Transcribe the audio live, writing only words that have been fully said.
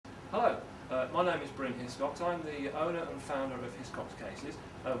Hello, my name is Brynn Hiscox. I'm the owner and founder of Hiscox Cases.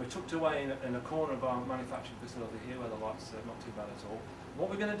 We're tucked away in a corner of our manufacturing facility here where the light's not too bad at all. What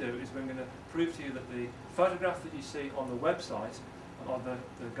we're going to do is we're going to prove to you that the photograph that you see on the website of the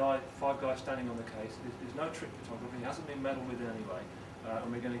five guys standing on the case is no trick photography. It hasn't been meddled with in any way. And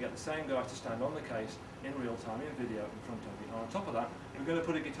we're going to get the same guys to stand on the case in real time, in video, in front of you. And on top of that, we're going to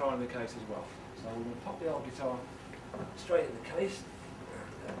put a guitar in the case as well. So we're going to pop the old guitar straight in the case.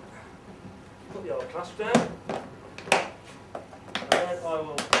 Put the old clasp down, and then I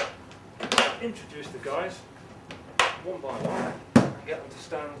will introduce the guys one by one and get them to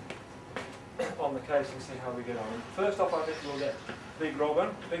stand on the case and see how we get on. And first off, I think we'll get Big Rob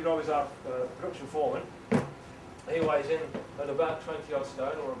on. Big Rob is our production foreman. He weighs in at about 20 odd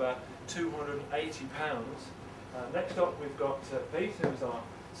stone, or about 280 pounds. Next up we've got Pete, who's our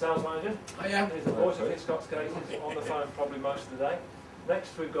sales manager. He's the voice of Hiscox Cases, on the phone probably most of the day.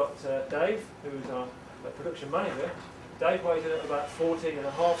 Next we've got Dave, who's our production manager. Dave weighs in at about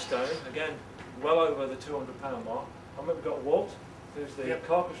 14.5 stone, again well over the 200 pound mark. And then we've got Walt, who's the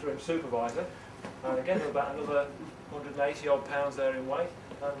carcass room supervisor, and again about another 180 odd pounds there in weight.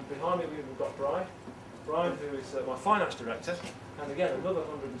 And behind me we've got Brian, who is my finance director, and again another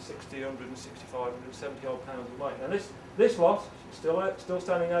 160, 165, 170 odd pounds in weight. And this lot, still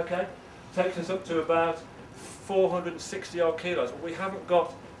standing okay, takes us up to about 460 odd kilos. But we haven't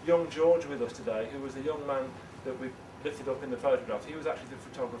got young George with us today, who was the young man that we lifted up in the photograph. He was actually the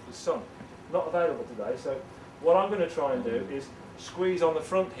photographer's son. Not available today, so what I'm going to try and do is squeeze on the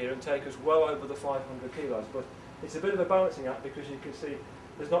front here and take us well over the 500 kilos. But it's a bit of a balancing act because you can see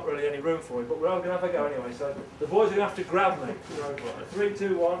there's not really any room for me, but we're all going to have a go anyway. So the boys are going to have to grab me. 3,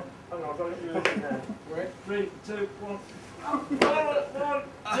 2, 1. Hang on, I've got to get you in there. 3, 2, 1. 1,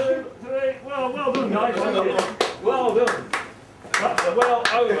 2, 3. Well done, guys. Thank you. Well done. That's well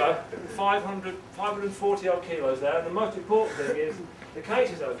over 540 odd kilos there. And the most important thing is the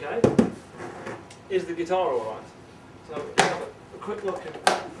case is okay. Is the guitar all right? So let's have a quick look and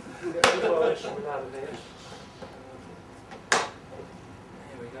get the little instrument out of here.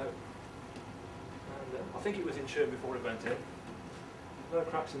 Here we go. And I think it was in tune before it went in. No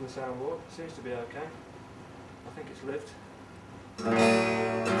cracks in the soundboard. Seems to be okay. I think it's lived.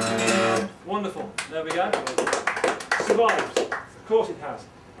 Wonderful. There we go. Survives. Of course it has.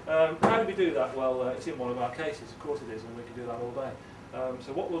 How do we do that? Well, it's in one of our cases. Of course it is, and we can do that all day.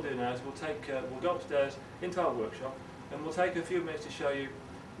 So what we'll do now is we'll go upstairs into our workshop, and we'll take a few minutes to show you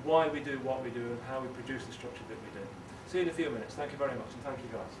why we do what we do and how we produce the structure that we do. See you in a few minutes. Thank you very much, and thank you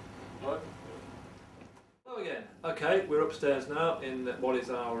guys. Hello. Hello again. Okay, we're upstairs now in what is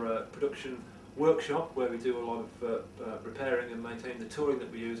our production workshop, where we do a lot of repairing and maintaining the tooling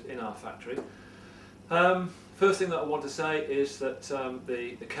that we use in our factory. First thing that I want to say is that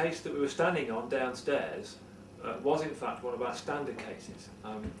the case that we were standing on downstairs was in fact one of our standard cases.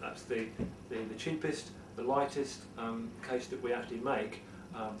 That's the cheapest, the lightest case that we actually make.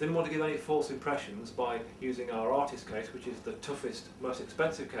 Didn't want to give any false impressions by using our artist case, which is the toughest, most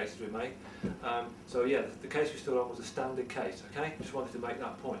expensive cases we make. So yeah, the case we stood on was a standard case, okay? Just wanted to make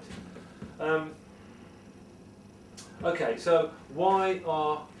that point. Okay, so why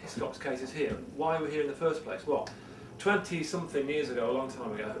are Hiscox cases here? Why are we here in the first place? Well, 20-something years ago, a long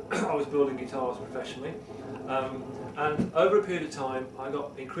time ago, I was building guitars professionally, and over a period of time I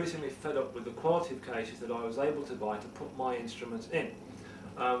got increasingly fed up with the quality of cases that I was able to buy to put my instruments in.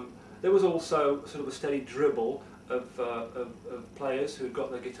 There was also sort of a steady dribble of players who had got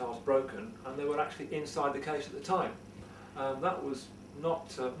their guitars broken, and they were actually inside the case at the time. That was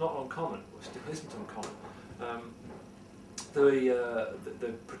not uncommon, or still isn't uncommon.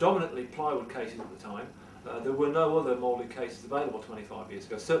 The predominantly plywood cases at the time, there were no other moulded cases available 25 years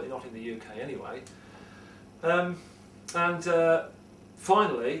ago, certainly not in the UK anyway.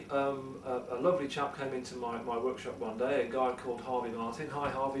 Finally, a lovely chap came into my workshop one day, a guy called Harvey Martin. Hi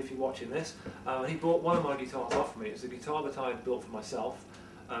Harvey, if you're watching this. He bought one of my guitars off me. It's a guitar that I had built for myself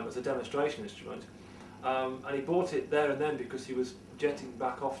as a demonstration instrument. And he bought it there and then because he was jetting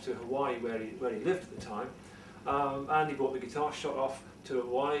back off to Hawaii where he lived at the time. And he bought the guitar, shot off to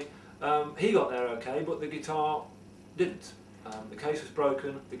Hawaii. He got there okay, but the guitar didn't. The case was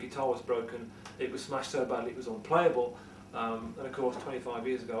broken, the guitar was broken, it was smashed so badly it was unplayable. And of course 25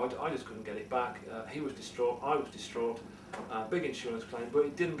 years ago I just couldn't get it back. He was distraught, I was distraught, big insurance claim, but he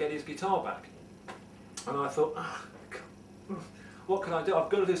didn't get his guitar back. And I thought, what can I do? I've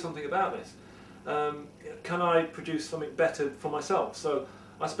got to do something about this. Can I produce something better for myself? So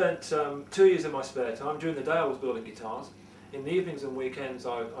I spent 2 years in my spare time. During the day I was building guitars. In the evenings and weekends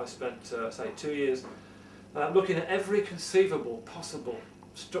I spent, say, 2 years looking at every conceivable, possible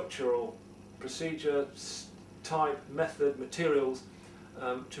structural procedure, type, method, materials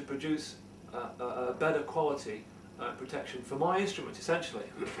to produce a better quality protection for my instrument, essentially.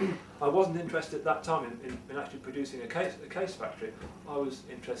 I wasn't interested at that time in actually producing a case factory. I was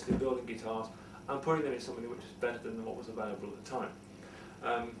interested in building guitars and putting them in something which was better than what was available at the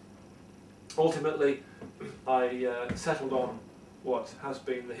time. Ultimately, I settled on what has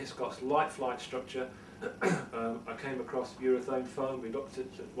been the Hiscox light flight structure. I came across urethane foam. We looked at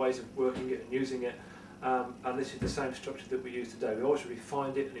ways of working it and using it, and this is the same structure that we use today. We always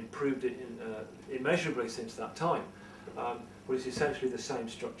refined it and improved it immeasurably since that time, but it's essentially the same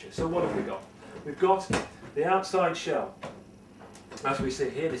structure. So what have we got? We've got the outside shell. As we see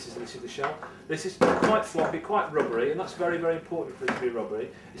here, this is the shell. This is quite floppy, quite rubbery, and that's very, very important for it to be rubbery.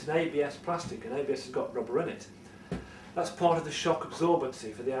 It's an ABS plastic, and ABS has got rubber in it. That's part of the shock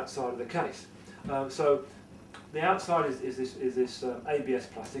absorbency for the outside of the case. So the outside is this ABS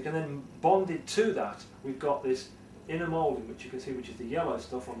plastic, and then bonded to that we've got this inner moulding, which you can see, which is the yellow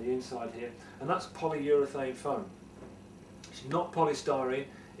stuff on the inside here, and that's polyurethane foam. It's not polystyrene.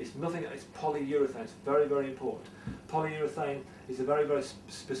 It's nothing. It's polyurethane. It's very, very important. Polyurethane is a very, very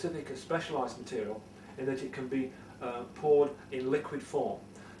specific and specialised material in that it can be poured in liquid form.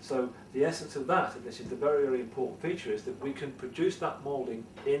 So the essence of that, and this is the very, very important feature, is that we can produce that moulding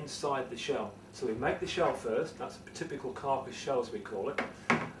inside the shell. So we make the shell first. That's a typical carcass shell, as we call it.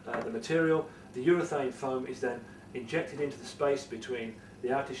 The material, the urethane foam, is then injected into the space between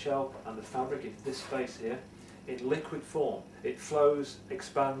the outer shell and the fabric, into this space here, in liquid form. It flows,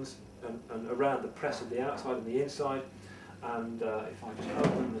 expands, and around the press of the outside and the inside. And if I just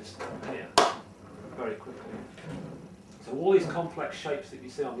open this here very quickly. So all these complex shapes that you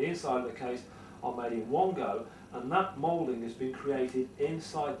see on the inside of the case are made in one go, and that moulding has been created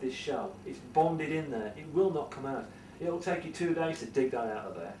inside this shell. It's bonded in there. It will not come out. It'll take you 2 days to dig that out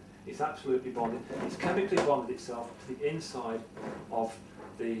of there. It's absolutely bonded. It's chemically bonded itself to the inside of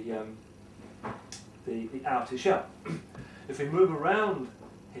the outer shell. If we move around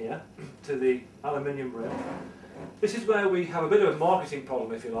here to the aluminium rim, this is where we have a bit of a marketing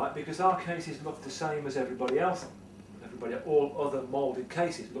problem, if you like, because our cases look the same as everybody else. All other moulded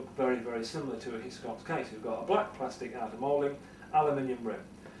cases look very, very similar to a Hiscox case. We've got a black plastic outer moulding, aluminium rim.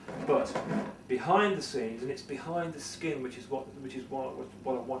 But behind the scenes, and it's behind the skin, which is what I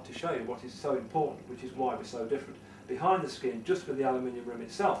want to show you, what is so important, which is why we're so different. Behind the skin, just with the aluminium rim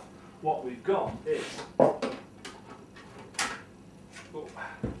itself, what we've got is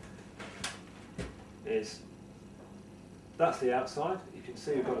that's the outside. You can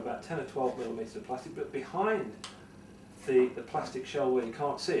see we've got about 10 or 12 millimetres of plastic, but behind the plastic shell where you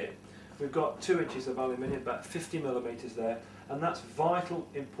can't see it, we've got 2 inches of aluminium, about 50 millimetres there, and that's vitally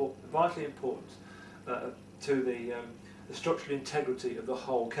important to the structural integrity of the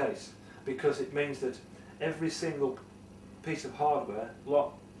whole case, because it means that every single piece of hardware,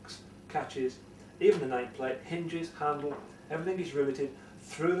 locks, catches, even the nameplate, hinges, handle, everything is riveted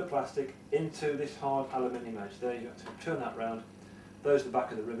through the plastic into this hard aluminium edge. There you have to turn that round. Those are the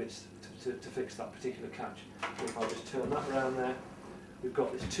back of the rivets to fix that particular catch. So if I just turn that round there, we've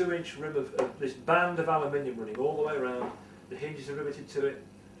got this 2-inch rim of this band of aluminium running all the way around. The hinges are riveted to it.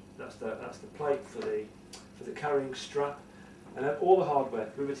 That's the plate for the carrying strap, and then all the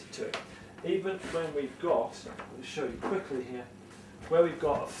hardware riveted to it. Even when we've got, I'll show you quickly here, where we've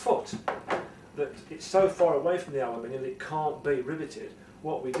got a foot that it's so far away from the aluminium that it can't be riveted.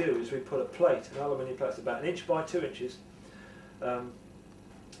 What we do is we put a plate, an aluminium plate that's about 1 inch by 2 inches. A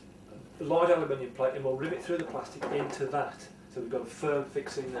large aluminium plate, and we'll rivet through the plastic into that. So we've got a firm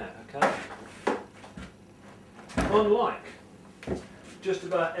fixing there, okay? Unlike just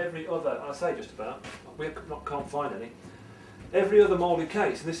about every other, I say just about, we can't find any, every other moulded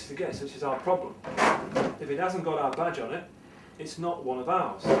case, and this is again, this is our problem. If it hasn't got our badge on it, it's not one of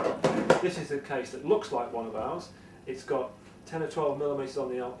ours. This is a case that looks like one of ours. It's got 10 or 12 millimetres on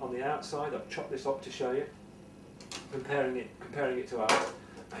the outside. I've chopped this up to show you, comparing it to ours.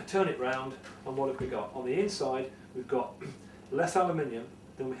 I turn it round, and what have we got? On the inside, we've got less aluminium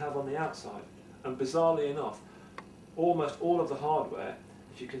than we have on the outside. And bizarrely enough, almost all of the hardware,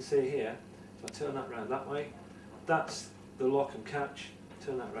 as you can see here, if I turn that round that way, that's the lock and catch.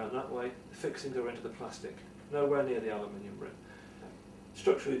 Turn that round that way, the fixings are into the plastic. Nowhere near the aluminium rim.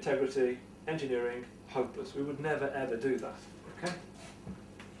 Structural integrity, engineering, hopeless. We would never ever do that. Okay?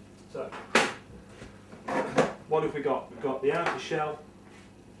 So, what have we got? We've got the outer shell,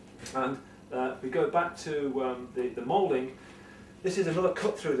 and we go back to the moulding. This is another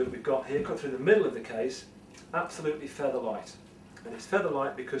cut through that we've got here, cut through the middle of the case, absolutely feather light. And it's feather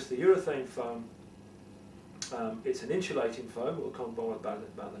light because the urethane foam It's an insulating foam, we'll come on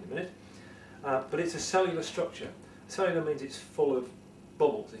about that in a minute, but it's a cellular structure. Cellular means it's full of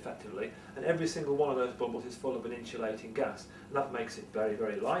bubbles, effectively, and every single one of those bubbles is full of an insulating gas, and that makes it very,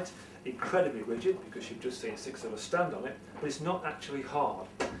 very light, incredibly rigid, because you've just seen 6 of us stand on it, but it's not actually hard.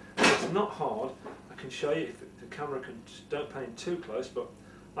 If it's not hard, I can show you, if the camera can, don't pan in too close, but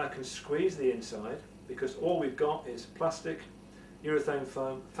I can squeeze the inside, because all we've got is plastic, urethane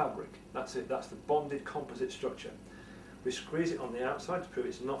foam, fabric. That's it, that's the bonded composite structure. We squeeze it on the outside to prove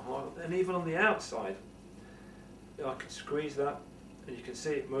it's not hard, and even on the outside, I can squeeze that, and you can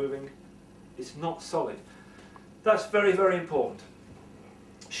see it moving. It's not solid. That's very, very important.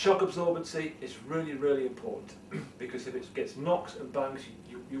 Shock absorbency is really, really important, because if it gets knocks and bangs,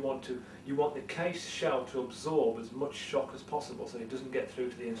 you want the case shell to absorb as much shock as possible, so it doesn't get through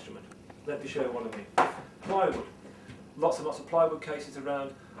to the instrument. Let me show you what I mean. Plywood. Lots and lots of plywood cases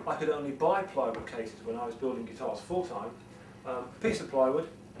around. I could only buy plywood cases when I was building guitars full time. Piece of plywood,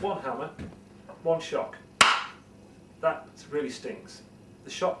 1 hammer, 1 shock. That really stings. The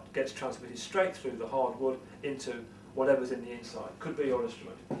shock gets transmitted straight through the hardwood into whatever's in the inside. Could be your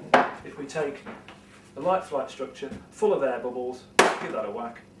instrument. If we take a light flight structure full of air bubbles, give that a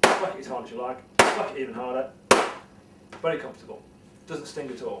whack it as hard as you like, whack it even harder, very comfortable. Doesn't sting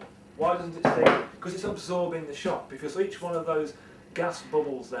at all. Why doesn't it sting? Because it's absorbing the shock, because each one of those gas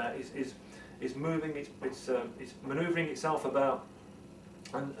bubbles there is moving, it's manoeuvring itself about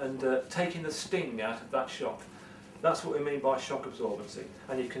and taking the sting out of that shock. That's what we mean by shock absorbency.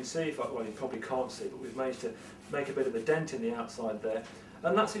 And you can see, well, you probably can't see, but we've managed to make a bit of a dent in the outside there,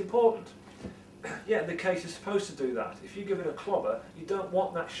 and that's important. Yeah, the case is supposed to do that. If you give it a clobber, you don't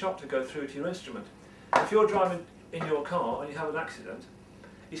want that shock to go through to your instrument. If you're driving in your car and you have an accident,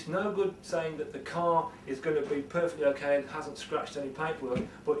 it's no good saying that the car is going to be perfectly okay and hasn't scratched any paintwork,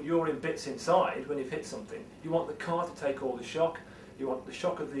 but you're in bits inside when you've hit something. You want the car to take all the shock. You want the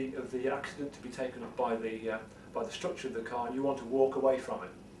shock of the accident to be taken up by the structure of the car, and you want to walk away from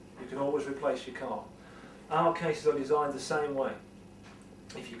it. You can always replace your car. Our cases are designed the same way.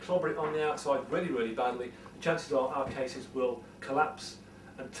 If you clobber it on the outside really, really badly, the chances are our cases will collapse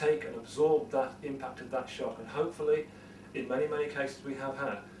and take and absorb that impact of that shock, and hopefully, in many, many cases we have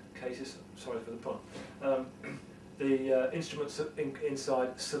had cases, sorry for the pun, the instrument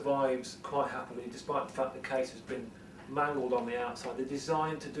inside survives quite happily, despite the fact the case has been mangled on the outside. They're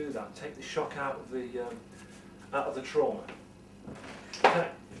designed to do that, take the shock out of the trauma. Okay,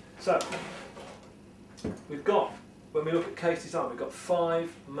 so we've got, when we look at case design, we've got 5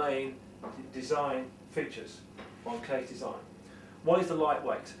 main design features on case design. One is the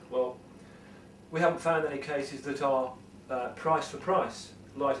lightweight. Well, we haven't found any cases that are price for price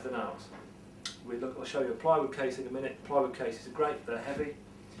lighter than ours. I'll show you a plywood case in a minute. Plywood cases are great, they're heavy.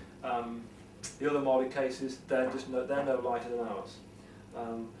 The other molded cases, they're no lighter than ours.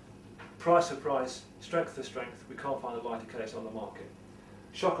 Price for price, strength for strength, we can't find a lighter case on the market.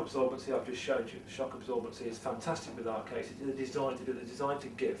 Shock absorbency, I've just showed you. Shock absorbency is fantastic with our cases. They're designed to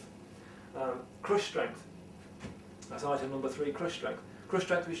give. Crush strength, that's item number 3, crush strength. Crush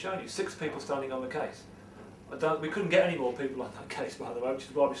strength we've shown you, 6 people standing on the case. We couldn't get any more people on that case, by the way, which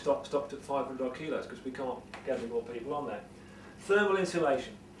is why we stopped at 500 odd kilos, because we can't get any more people on there. Thermal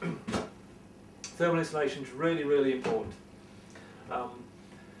insulation. Thermal insulation is really, really important.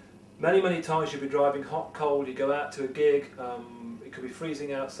 Many, many times you'll be driving hot, cold, you go out to a gig, it could be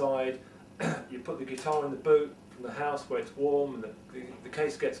freezing outside, you put the guitar in the boot from the house where it's warm, and the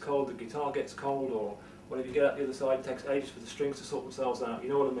case gets cold, the guitar gets cold, or whenever you get out the other side, it takes ages for the strings to sort themselves out. You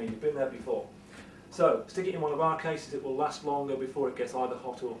know what I mean, you've been there before. So, stick it in one of our cases, it will last longer before it gets either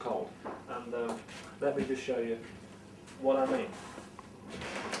hot or cold. And let me just show you what I mean.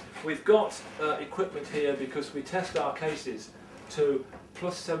 We've got equipment here because we test our cases to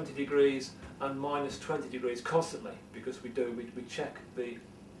plus 70 degrees and minus 20 degrees constantly, because we check the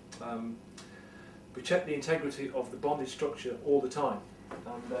integrity of the bonded structure all the time.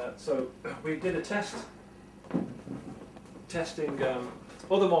 And so we did a testing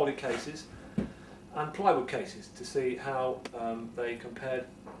other moulded cases and plywood cases to see how they compared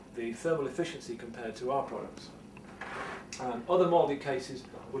the thermal efficiency compared to our products. Other moulded cases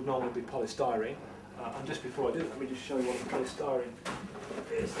would normally be polystyrene, and just before I do that, let me just show you what the polystyrene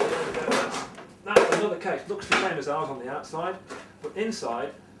is. That's another case, looks the same as ours on the outside, but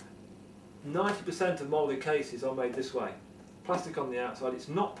inside 90% of moulded cases are made this way. Plastic on the outside, it's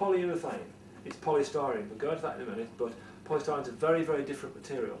not polyurethane, it's polystyrene. We'll go into that in a minute, but polystyrene is a very, very different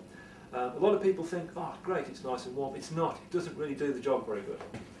material. A lot of people think, oh great, it's nice and warm. It's not, it doesn't really do the job very good.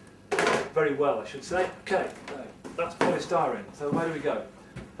 Very well, I should say. Okay, that's polystyrene. So where do we go?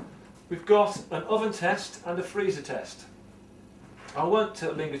 We've got an oven test and a freezer test. I won't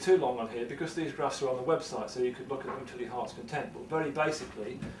linger too long on here because these graphs are on the website, so you could look at them till your heart's content. But very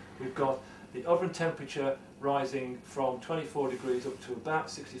basically, we've got the oven temperature rising from 24 degrees up to about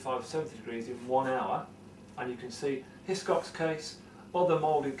 65-70 degrees in 1 hour. And you can see Hiscox case, other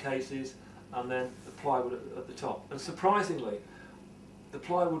moulded cases, and then the plywood at the top. And surprisingly, the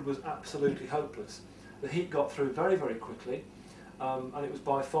plywood was absolutely hopeless. The heat got through very, very quickly, and it was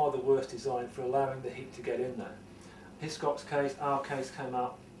by far the worst design for allowing the heat to get in there. Hiscox case, our case came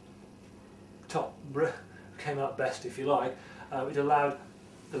out top, came out best if you like. It allowed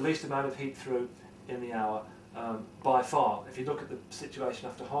the least amount of heat through in the hour by far. If you look at the situation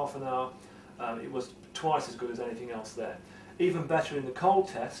after half an hour, it was twice as good as anything else there. Even better in the cold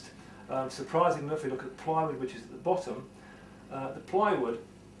test, surprisingly enough, if you look at the plywood, which is at the bottom, the plywood,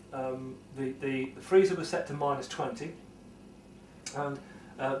 the freezer was set to -20, and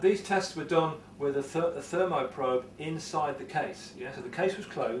these tests were done with a thermo probe inside the case. Yeah? So the case was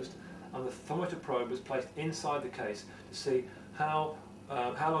closed and the thermometer probe was placed inside the case to see how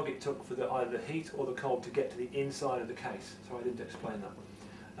long it took for either the heat or the cold to get to the inside of the case. So I didn't explain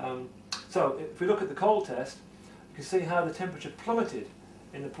that. So if we look at the cold test, you can see how the temperature plummeted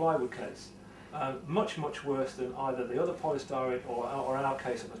in the plywood case. Much, much worse than either the other polystyrene or our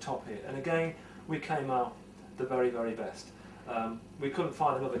case at the top here. And again, we came out the very, very best. We couldn't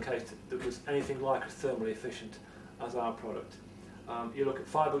find another case that was anything like as thermally efficient as our product. You look at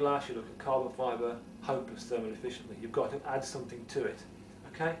fiberglass, you look at carbon fibre, hopeless thermally efficiently. You've got to add something to it.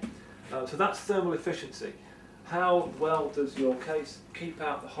 Okay? So that's thermal efficiency. How well does your case keep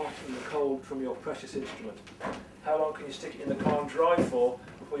out the hot and the cold from your precious instrument? How long can you stick it in the car and drive for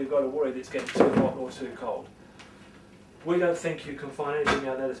before you've got to worry that it's getting too hot or too cold? We don't think you can find anything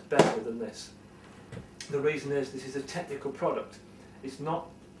out there that's better than this. The reason is this is a technical product. It's not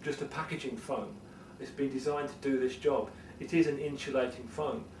just a packaging foam. It's been designed to do this job. It is an insulating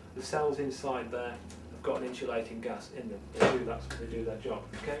foam. The cells inside there have got an insulating gas in them. They do their job.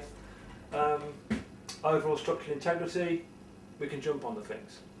 Okay. Overall structural integrity, we can jump on the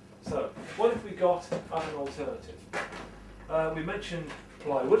things. So, what have we got as an alternative? We mentioned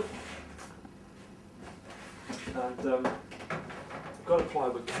plywood, and we've got a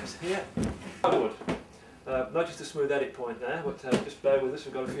plywood case here. Plywood. Not just a smooth edit point there, but just bear with us,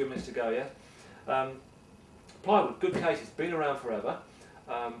 we've got a few minutes to go yet. Plywood, good case, it's been around forever.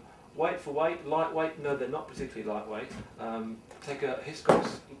 Weight for weight, lightweight, no they're not particularly lightweight. Take a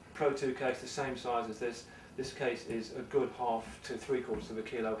Hiscox Pro 2 case the same size as this. This case is a good 1/2 to 3/4 of a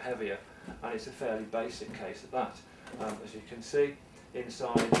kilo heavier, and it's a fairly basic case at that. As you can see,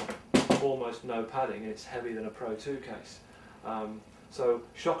 inside almost no padding, and it's heavier than a Pro 2 case. So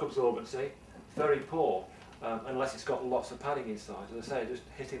shock absorbency, very poor, unless it's got lots of padding inside. As I say, just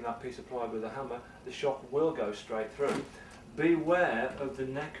hitting that piece of plywood with a hammer, the shock will go straight through. Beware of the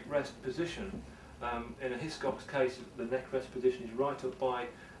neck rest position. In a Hiscox case, the neck rest position is right up by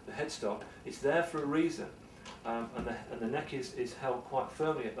the headstock. It's there for a reason, and the neck is held quite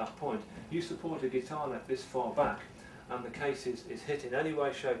firmly at that point. You support a guitar neck this far back, and the case is hit in any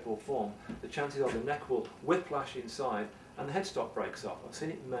way, shape or form, the chances are the neck will whiplash inside and the headstock breaks off. I've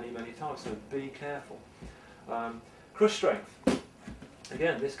seen it many, many times, so be careful. Crush strength.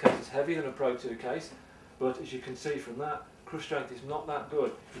 Again, this case is heavier than a Pro 2 case, but as you can see from that, crush strength is not that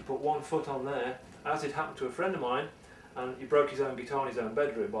good. You put one foot on there, as it happened to a friend of mine, and he broke his own guitar in his own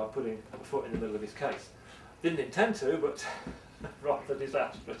bedroom by putting a foot in the middle of his case. Didn't intend to, but rather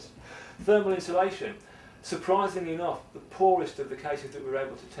disastrous. Thermal insulation. Surprisingly enough, the poorest of the cases that we were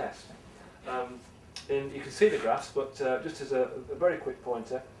able to test. You can see the graphs, but just as a very quick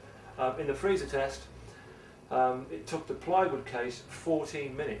pointer, in the freezer test, it took the plywood case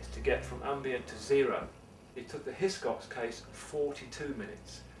 14 minutes to get from ambient to 0. It took the Hiscox case 42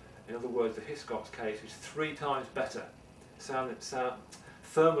 minutes. In other words, the Hiscox case is 3 times better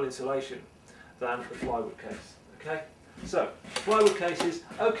thermal insulation than the plywood case. Okay, so plywood cases,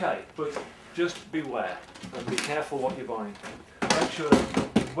 okay, but just beware and be careful what you're buying. Make sure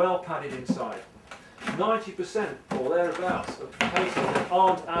it's well padded inside. 90% or thereabouts of cases that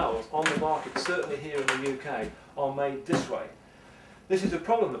aren't ours on the market, certainly here in the UK, are made this way. This is a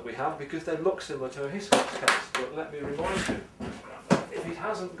problem that we have because they look similar to a Hiscox case, but let me remind you, if it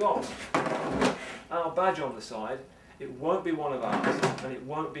hasn't got our badge on the side, it won't be one of ours and it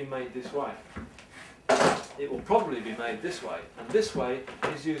won't be made this way. It will probably be made this way, and this way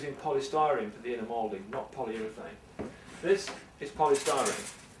is using polystyrene for the inner moulding, not polyurethane. This is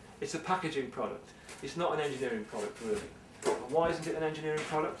polystyrene. It's a packaging product. It's not an engineering product really. And why isn't it an engineering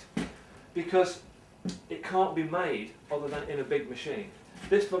product? Because it can't be made other than in a big machine.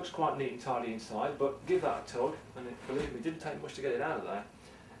 This looks quite neat and tidy inside, but give that a tug, and believe me, it didn't take much to get it out of there.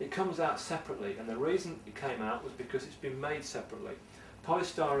 It comes out separately, and the reason it came out was because it's been made separately.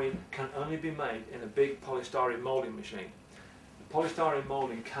 Polystyrene can only be made in a big polystyrene moulding machine. The polystyrene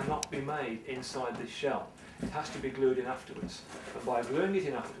moulding cannot be made inside this shell. It has to be glued in afterwards. And by gluing it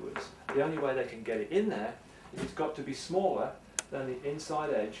in afterwards, the only way they can get it in there is it's got to be smaller than the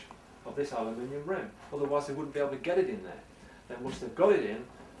inside edge of this aluminium rim. Otherwise they wouldn't be able to get it in there. Then once they've got it in,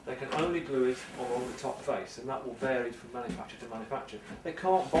 they can only glue it along the top face, and that will vary from manufacturer to manufacturer. They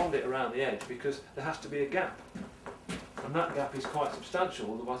can't bond it around the edge because there has to be a gap. And that gap is quite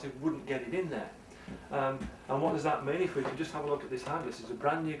substantial, otherwise they wouldn't get it in there. And what does that mean? If we can just have a look at this hand, this is a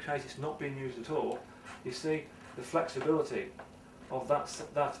brand new case, it's not being used at all. You see the flexibility of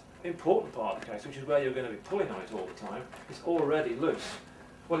that important part of the case, which is where you're going to be pulling on it all the time, is already loose.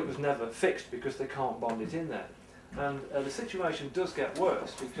 Well, it was never fixed because they can't bond it in there. And the situation does get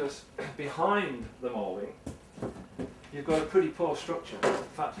worse because behind the moulding you've got a pretty poor structure. In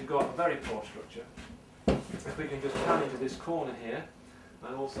fact, you've got a very poor structure. If we can just pan into this corner here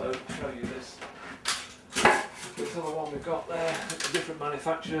and also show you this other one we've got there, it's a different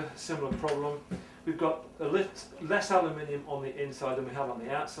manufacturer, similar problem. We've got less aluminium on the inside than we have on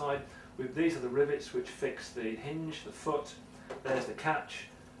the outside. These are the rivets which fix the hinge, the foot. There's the catch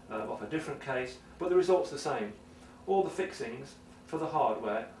of a different case, but the result's the same. All the fixings for the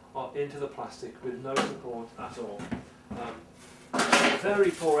hardware are into the plastic with no support at all.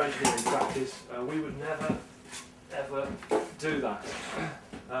 Very poor engineering practice. We would never ever do that.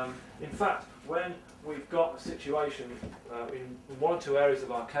 In fact, when we've got a situation in one or two areas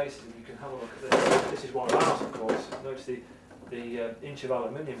of our cases, and you can have a look at this. This is one of ours, of course. Notice the inch of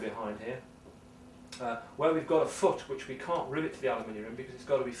aluminium behind here. Where we've got a foot which we can't rivet to the aluminium in because it's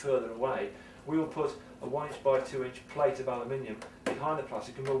got to be further away, we will put a 1 inch by 2 inch plate of aluminium behind the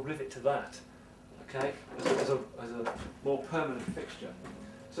plastic and we'll rivet to that, okay, as a more permanent fixture.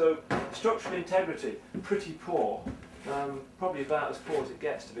 So structural integrity, pretty poor, probably about as poor as it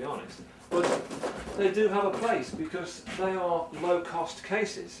gets, to be honest. But they do have a place because they are low-cost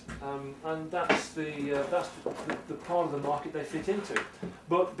cases, and that's the part of the market they fit into.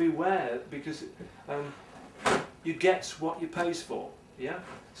 But beware, because you get what you pays for. Yeah.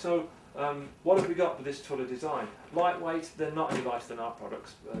 So what have we got with this sort of design? Lightweight. They're not any lighter than our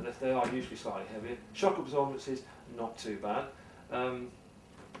products. They are usually slightly heavier. Shock absorbency, not too bad.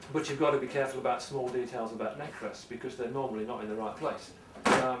 But you've got to be careful about small details about neck crests because they're normally not in the right place.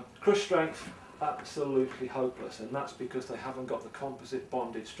 Crush strength, absolutely hopeless, and that's because they haven't got the composite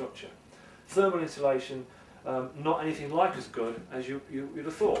bonded structure. Thermal insulation, not anything like as good as you'd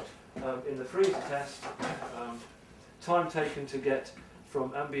have thought. In the freezer test, time taken to get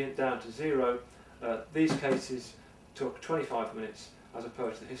from ambient down to zero, these cases took 25 minutes as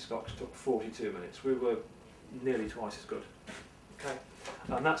opposed to the Hiscox took 42 minutes. We were nearly twice as good. Okay.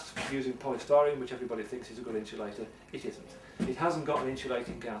 And that's using polystyrene, which everybody thinks is a good insulator. It isn't. It hasn't got an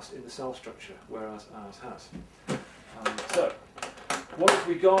insulating gas in the cell structure, whereas ours has. So, what have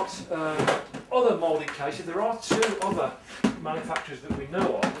we got? Other moulding cases. There are two other manufacturers that we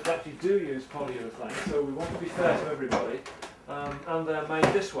know of that actually do use polyurethane, so we want to be fair to everybody, and they're made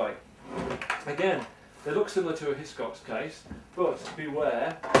this way. Again, they look similar to a Hiscox case, but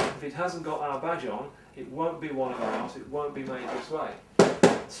beware, if it hasn't got our badge on, it won't be one of ours, it won't be made this way.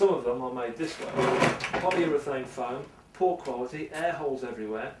 Some of them are made this way. Polyurethane foam, poor quality, air holes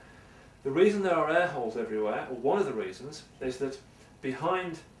everywhere. The reason there are air holes everywhere, or one of the reasons, is that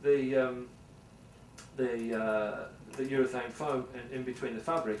behind the urethane foam and in between the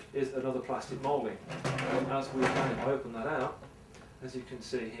fabric is another plastic moulding. As we kind of open that out, as you can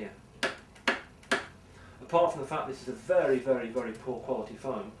see here. Apart from the fact this is a very, very, very poor quality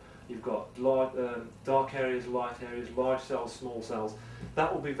foam, you've got dark areas, light areas, large cells, small cells.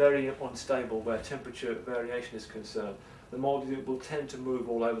 That will be very unstable where temperature variation is concerned. The mould will tend to move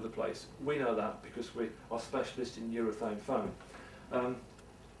all over the place. We know that because we are specialists in urethane foam.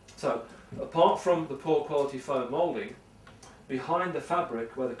 So, apart from the poor quality foam moulding, behind the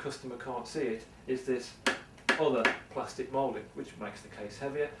fabric where the customer can't see it is this other plastic moulding, which makes the case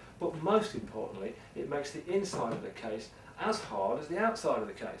heavier, but most importantly, it makes the inside of the case as hard as the outside of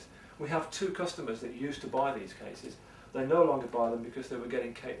the case. We have two customers that used to buy these cases. They no longer buy them because they were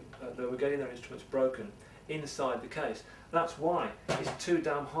getting their instruments broken inside the case. That's why it's too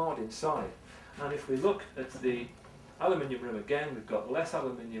damn hard inside. And if we look at the aluminium rim again, we've got less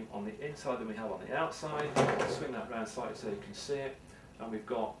aluminium on the inside than we have on the outside. I'll swing that round slightly so you can see it. And we've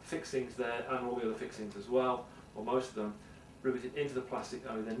got fixings there and all the other fixings as well, or most of them. riveted into the plastic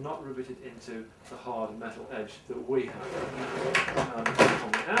only. They're not riveted into the hard metal edge that we have.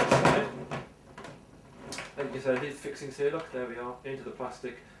 On the outside, as you can see, I did fixings here. Look, there we are, into the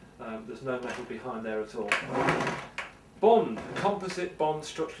plastic. There's no metal behind there at all. Bond, composite bond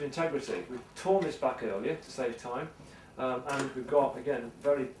structural integrity. We've torn this back earlier to save time, and we've got, again,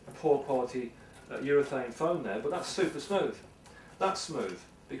 very poor quality urethane foam there, but that's super smooth. That's smooth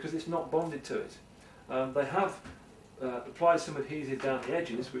because it's not bonded to it. They have applied some adhesive down the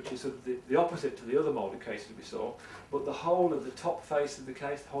edges, which is sort of the opposite to the other moulded cases we saw, but the whole of the top face of the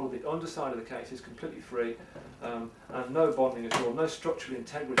case, the whole of the underside of the case is completely free, and no bonding at all, no structural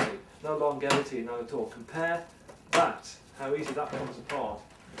integrity, no longevity, none at all. Compare that, how easy that comes apart,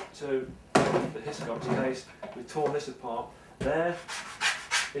 to the Hiscox case. We've torn this apart. There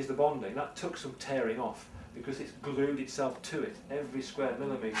is the bonding. That took some tearing off because it's glued itself to it. Every square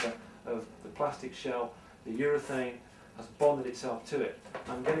millimetre of the plastic shell, the urethane, has bonded itself to it.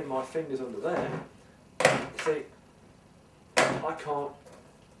 I'm getting my fingers under there. You see, I can't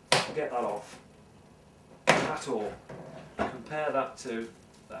get that off at all. Compare that to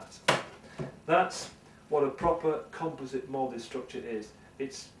that. That's what a proper composite moulded structure is.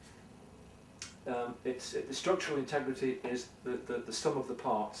 The structural integrity is the sum of the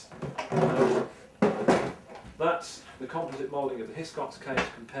parts. That's the composite moulding of the Hiscox case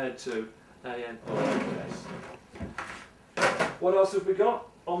compared to an case. What else have we got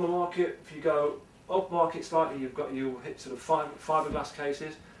on the market? If you go up market slightly, you'll hit sort of fiberglass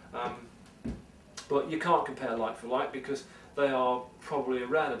cases, but you can't compare like for like because they are probably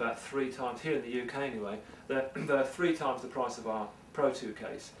around about 3 times, here in the UK anyway, they're 3 times the price of our Pro 2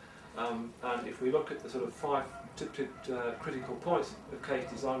 case. And if we look at the sort of 5 critical points of case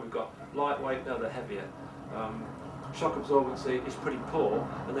design, we've got lightweight, no, they're heavier. Shock absorbency is pretty poor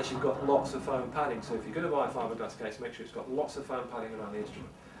unless you've got lots of foam padding. So if you're going to buy a fiberglass case, make sure it's got lots of foam padding around the instrument.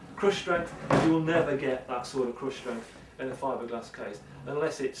 Crush strength, you will never get that sort of crush strength in a fiberglass case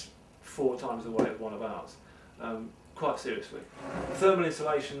unless it's 4 times the weight of one of ours. Quite seriously. Thermal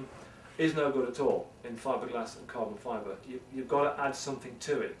insulation is no good at all in fiberglass and carbon fibre. You've got to add something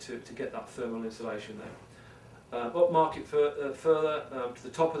to it to get that thermal insulation there. Up market further, to the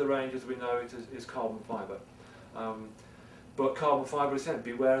top of the range, as we know, it is carbon fibre. But carbon fibre, again,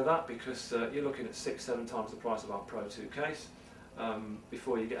 beware of that because you're looking at 6-7 times the price of our Pro 2 case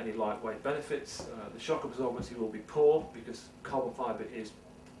before you get any lightweight benefits. The shock absorbency will be poor because carbon fibre is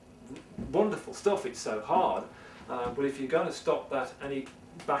wonderful stuff, it's so hard, but if you're going to stop that, any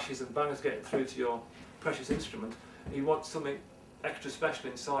bashes and bangs getting through to your precious instrument, you want something extra special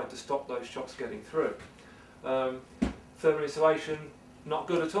inside to stop those shocks getting through. Thermal insulation, not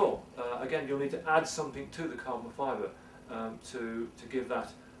good at all. Again, you'll need to add something to the carbon fibre to give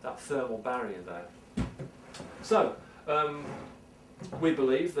that thermal barrier there. So, we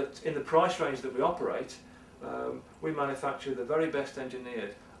believe that in the price range that we operate, we manufacture the very best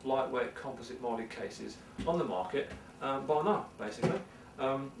engineered lightweight composite moulded cases on the market, bar none, basically.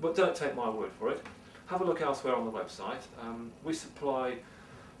 But don't take my word for it. Have a look elsewhere on the website. We supply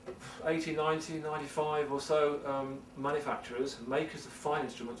 80, 90, 95 or so manufacturers, makers of fine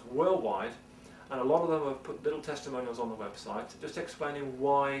instruments worldwide, and a lot of them have put little testimonials on the website just explaining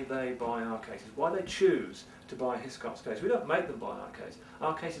why they buy our cases, why they choose to buy a Hiscox case. We don't make them buy our case.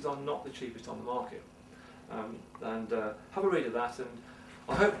 Our cases are not the cheapest on the market. Have a read of that, and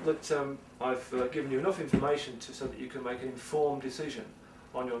I hope that I've given you enough information so that you can make an informed decision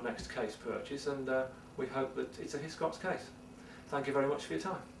on your next case purchase, and we hope that it's a Hiscox case. Thank you very much for your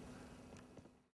time.